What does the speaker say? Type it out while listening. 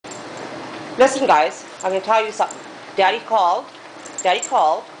Listen, guys, I'm going to tell you something. Daddy called. Daddy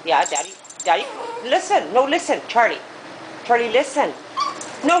called. Yeah, Daddy. Listen. No, listen, Charlie. Charlie, listen.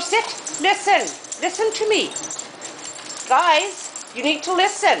 No, sit. Listen. Listen to me. Guys, you need to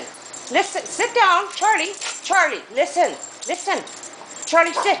listen. Listen. Sit down, Charlie. Charlie, listen. Listen.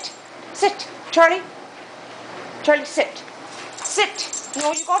 Charlie, sit. Sit. Charlie. Charlie, sit. Sit.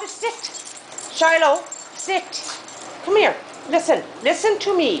 No, you got to sit. Shiloh, sit. Come here. Listen. Listen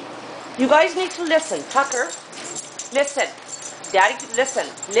to me. You guys need to listen. Tucker, listen. Daddy, listen.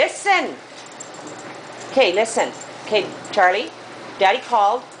 Listen. Okay, listen. Okay, Charlie, Daddy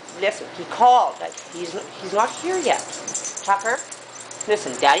called. Listen, he called. He's not here yet. Tucker,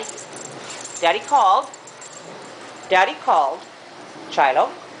 listen. Daddy called. Daddy called.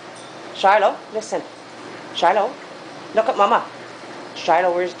 Shiloh, listen. Shiloh, look at Mama.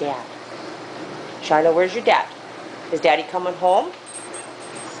 Shiloh, where's Dad? Shiloh, where's your dad? Is Daddy coming home?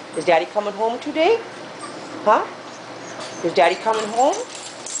 Is Daddy coming home today? Huh? Is Daddy coming home?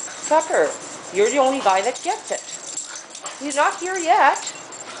 Tucker, you're the only guy that gets it. He's not here yet.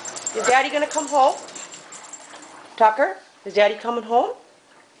 Is Daddy going to come home? Tucker, is Daddy coming home?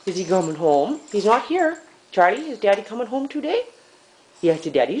 Is he coming home? He's not here. Charlie, is Daddy coming home today? Yes,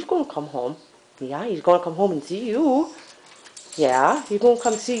 Daddy's going to come home. Yeah, he's going to come home and see you. Yeah, he's going to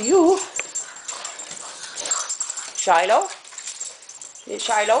come see you. Shiloh?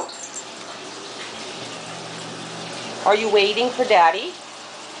 Shiloh? Are you waiting for Daddy?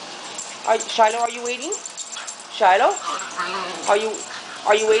 Shiloh, are you waiting? Shiloh? Are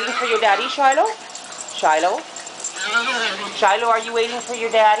you waiting for your daddy, Shiloh? Shiloh? Shiloh, are you waiting for your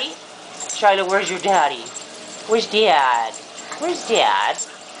daddy? Shiloh, where's your daddy? Where's Dad? Where's Dad?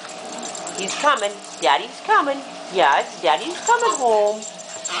 He's coming. Daddy's coming. Yes, Daddy's coming home.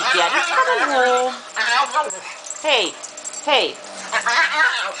 Daddy's coming home. Hey.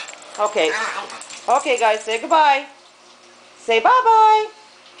 Okay. Okay, guys, say goodbye. Say bye-bye.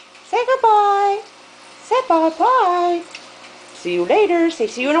 Say goodbye. Say bye-bye. See you later. Say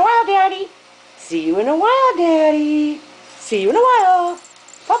see you in a while, Daddy. See you in a while, Daddy. See you in a while.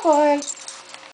 Bye-bye.